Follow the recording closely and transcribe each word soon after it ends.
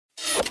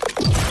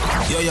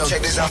Yo,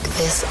 check this out.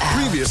 This out.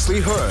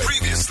 Previously heard.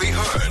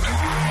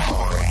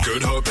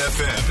 Good Hope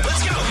FM.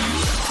 Let's go.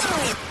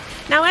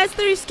 Now, as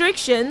the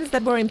restrictions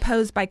that were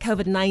imposed by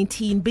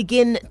COVID-19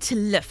 begin to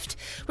lift,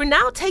 we're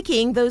now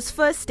taking those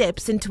first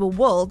steps into a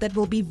world that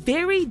will be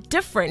very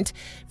different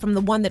from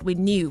the one that we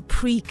knew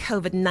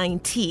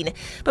pre-COVID-19.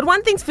 But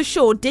one thing's for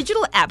sure,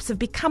 digital apps have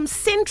become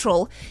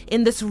central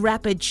in this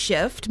rapid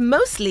shift,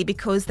 mostly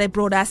because they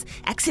brought us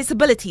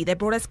accessibility, they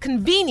brought us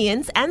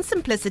convenience and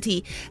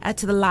simplicity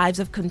to the lives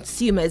of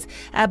consumers.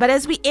 But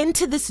as we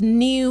enter this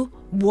new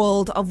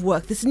world of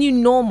work, this new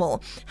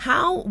normal,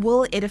 how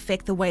will it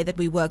affect the way that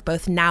we work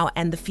both now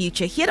and the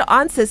future? Here to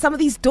answer some of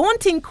these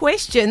daunting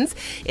questions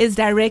is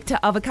director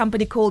of a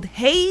company called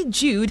Hey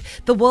Jude,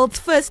 the world's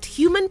first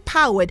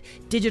human-powered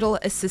digital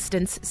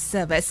assistance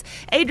service.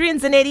 Adrian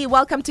Zanetti,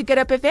 welcome to Good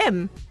Up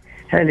FM.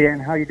 Hey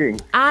Leigh-Anne, how are you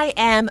doing? I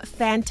am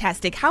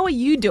fantastic. How are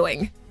you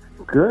doing?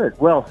 Good.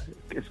 Well,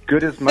 as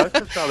good as most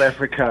of South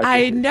Africa.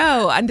 I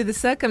know, under the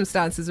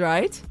circumstances,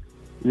 right?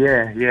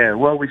 Yeah.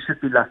 Well, we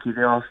should be lucky.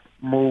 There are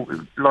a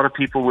lot of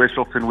people worse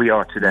off than we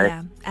are today.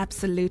 Yeah,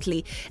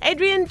 absolutely.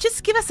 Adrian,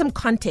 just give us some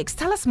context.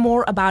 Tell us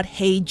more about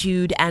Hey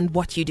Jude and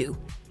what you do.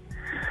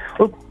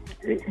 Well,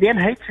 Leigh-Anne,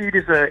 Hey Jude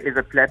is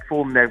a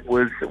platform that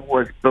was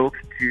built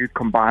to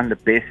combine the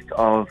best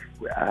of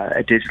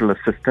a digital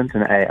assistant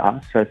and AI.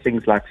 So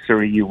things like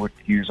Siri you would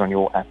use on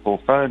your Apple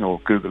phone, or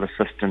Google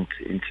Assistant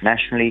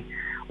internationally,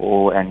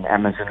 or an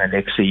Amazon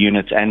Alexa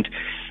unit. And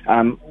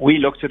we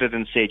looked at it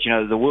and said,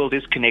 the world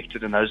is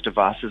connected and those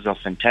devices are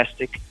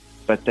fantastic,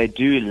 but they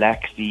do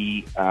lack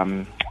the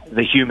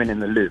human in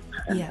the loop,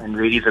 and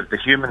really the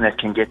human that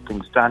can get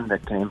things done,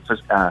 that can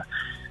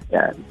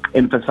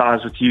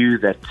empathize with you,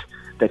 that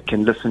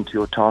can listen to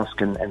your task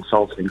and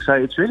solve things. So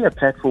it's really a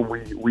platform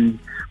we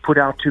put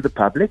out to the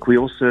public. We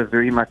also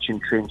very much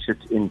entrench it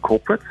in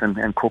corporates, and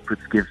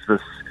corporates give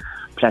this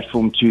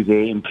platform to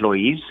their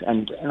employees.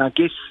 And I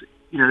guess,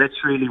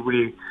 that's really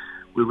where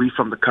we,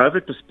 from the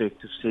COVID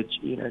perspective, said,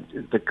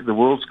 the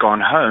world's gone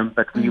home,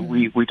 but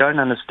we don't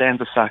understand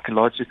the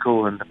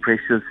psychological and the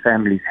pressures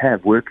families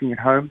have working at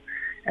home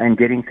and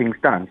getting things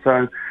done.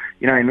 So,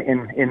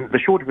 in the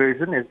short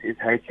version is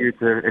Hey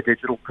Jude, a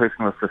digital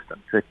personal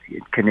assistant.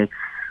 It connects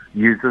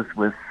users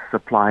with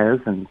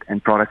suppliers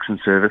and products and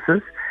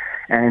services,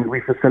 and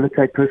we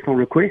facilitate personal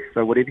requests.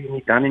 So whatever you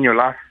need done in your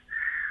life,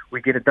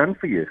 we get it done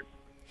for you.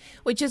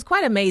 Which is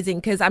quite amazing,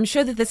 because I'm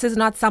sure that this is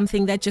not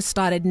something that just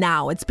started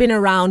now. It's been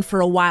around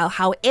for a while.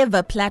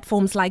 However,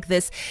 platforms like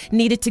this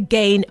needed to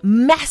gain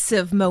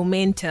massive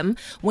momentum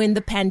when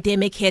the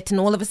pandemic hit, and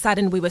all of a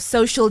sudden we were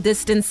social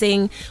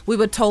distancing. We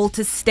were told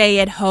to stay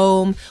at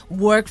home,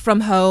 work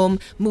from home,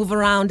 move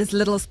around as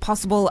little as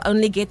possible,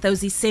 only get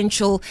those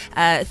essential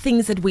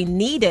things that we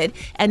needed.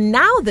 And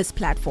now this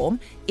platform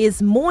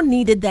is more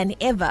needed than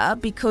ever,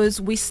 because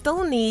we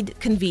still need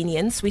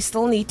convenience. We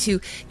still need to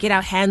get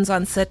our hands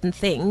on certain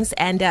things,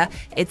 and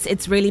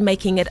it's really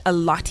making it a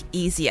lot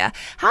easier.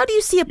 How do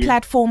you see a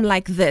platform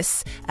like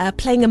this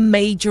playing a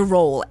major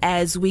role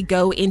as we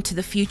go into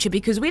the future?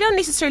 Because we don't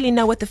necessarily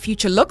know what the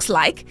future looks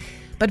like,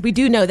 but we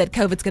do know that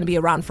COVID's going to be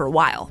around for a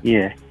while.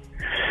 Yeah.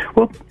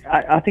 Well,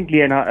 I think,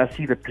 Leigh-Anne, I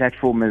see the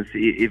platform as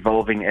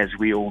evolving as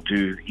we all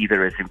do,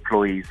 either as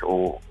employees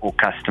or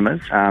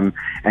customers. And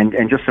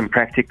just some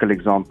practical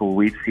example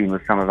we've seen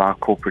with some of our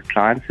corporate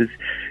clients is,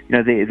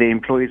 their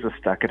employees are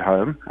stuck at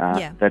home.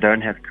 They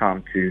don't have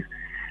time to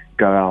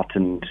go out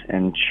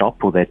and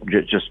shop, or they're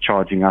just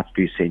charging us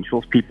for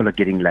essentials. People are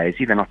getting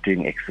lazy. They're not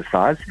doing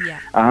exercise.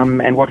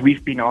 And what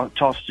we've been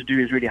tasked to do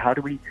is really, how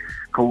do we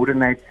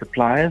coordinate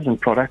suppliers and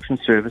products and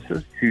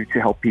services to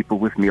help people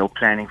with meal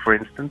planning, for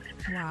instance,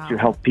 to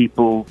help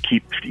people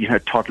keep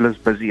toddlers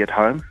busy at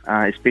home,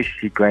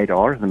 especially grade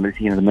R. The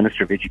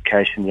Minister of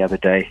Education the other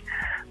day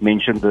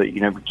mentioned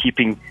that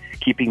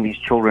keeping these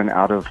children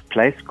out of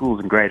play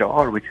schools in grade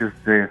R, which is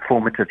the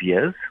formative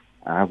years,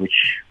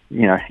 which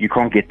you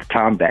can't get the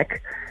time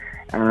back.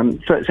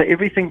 So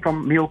everything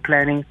from meal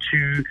planning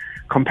to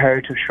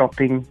comparative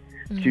shopping,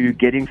 to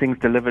getting things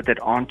delivered that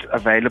aren't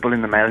available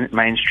in the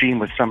mainstream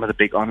with some of the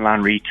big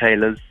online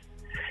retailers.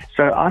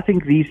 So I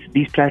think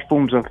these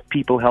platforms of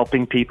people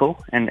helping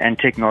people and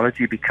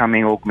technology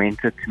becoming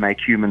augmented to make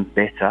humans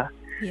better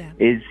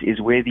is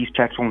where these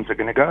platforms are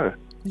going to go.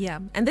 Yeah,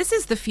 and this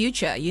is the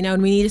future,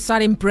 and we need to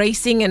start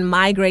embracing and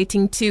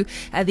migrating to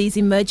these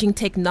emerging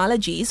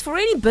technologies for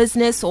any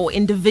business or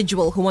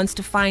individual who wants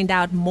to find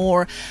out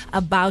more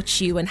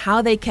about you and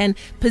how they can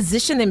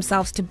position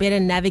themselves to better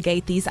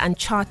navigate these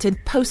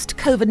uncharted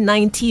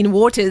post-COVID-19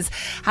 waters.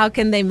 How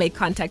can they make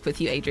contact with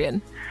you,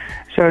 Adrian?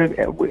 So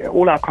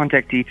all our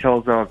contact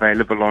details are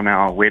available on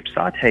our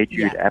website,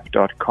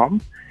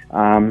 heyjudeapp.com,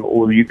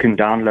 or you can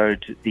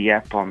download the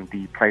app on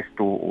the Play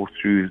Store or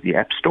through the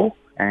App Store.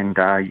 And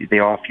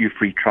there are a few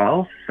free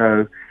trials,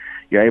 so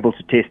you're able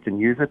to test and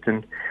use it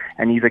and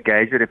either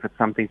gauge it if it's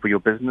something for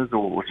your business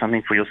or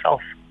something for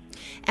yourself.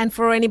 And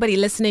for anybody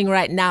listening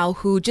right now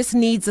who just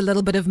needs a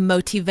little bit of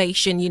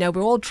motivation,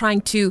 we're all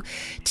trying to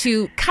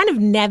kind of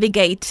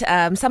navigate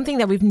something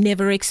that we've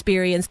never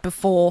experienced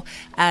before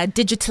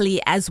digitally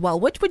as well.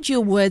 What would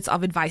your words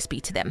of advice be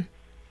to them?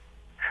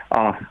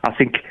 I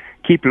think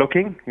keep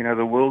looking.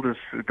 The world's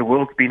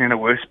been in a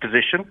worse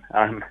position.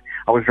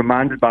 I was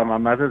reminded by my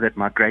mother that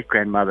my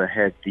great-grandmother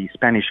had the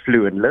Spanish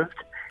flu and lived.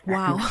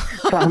 Wow.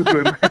 Times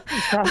were much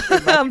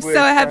I'm worse.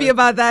 so happy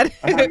about that.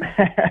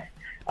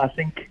 I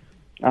think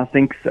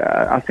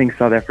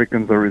South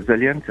Africans are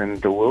resilient in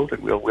the world,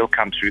 and we'll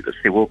come through this.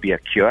 There will be a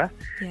cure,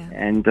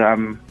 and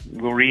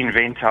we'll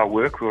reinvent our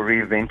work. We'll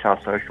reinvent our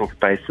social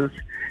spaces.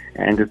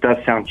 And it does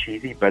sound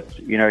cheesy, but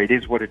it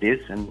is what it is,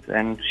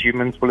 and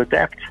humans will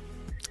adapt.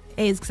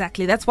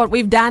 Exactly. That's what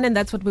we've done, and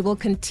that's what we will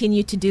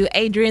continue to do.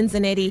 Adrian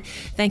Zanetti,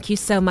 thank you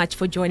so much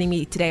for joining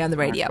me today on the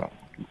radio.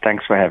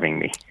 Thanks for having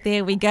me.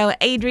 There we go.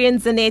 Adrian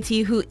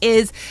Zanetti, who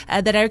is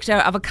the director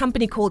of a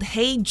company called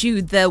Hey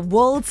Jude, the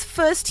world's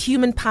first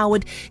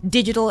human-powered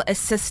digital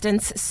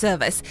assistance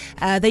service.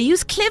 They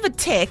use clever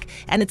tech,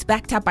 and it's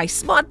backed up by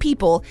smart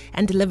people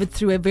and delivered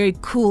through a very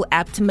cool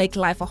app to make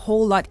life a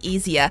whole lot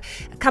easier.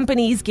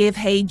 Companies give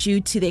Hey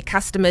Jude to their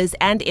customers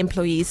and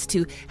employees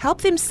to help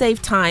them save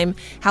time,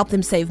 help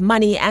them save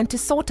money, and to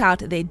sort out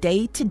their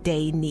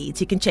day-to-day needs.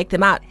 You can check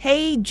them out.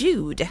 Hey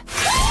Jude.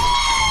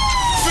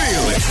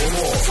 Feel it.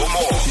 For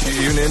more,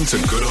 tune in to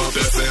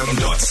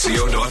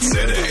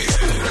goodhopefm.co.za.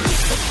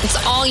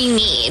 It's all you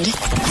need.